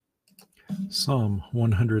Psalm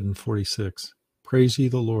 146. Praise ye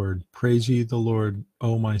the Lord,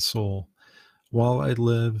 O my soul. While I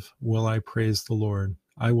live, will I praise the Lord.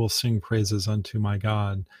 I will sing praises unto my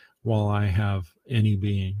God, while I have any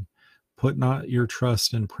being. Put not your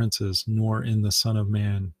trust in princes, nor in the Son of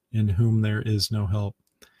Man, in whom there is no help.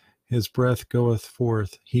 His breath goeth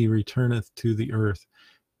forth, he returneth to the earth.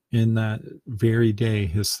 In that very day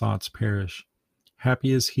his thoughts perish.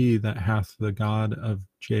 Happy is he that hath the God of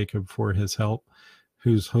Jacob for his help,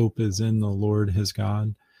 whose hope is in the Lord his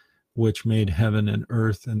God, which made heaven and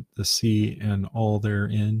earth and the sea and all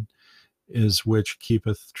therein, is which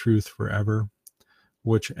keepeth truth forever,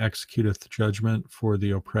 which executeth judgment for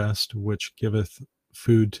the oppressed, which giveth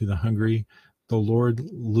food to the hungry. The Lord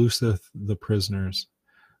looseth the prisoners.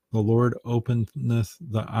 The Lord openeth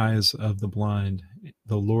the eyes of the blind.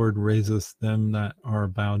 The Lord raiseth them that are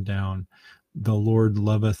bowed down. The Lord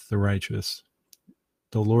loveth the righteous.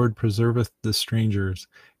 The Lord preserveth the strangers.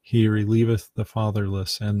 He relieveth the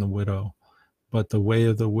fatherless and the widow. But the way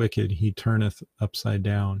of the wicked he turneth upside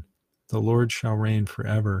down. The Lord shall reign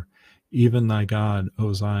forever. Even thy God,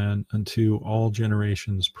 O Zion, unto all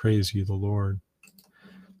generations praise ye the Lord.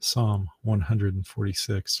 Psalm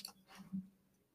 146.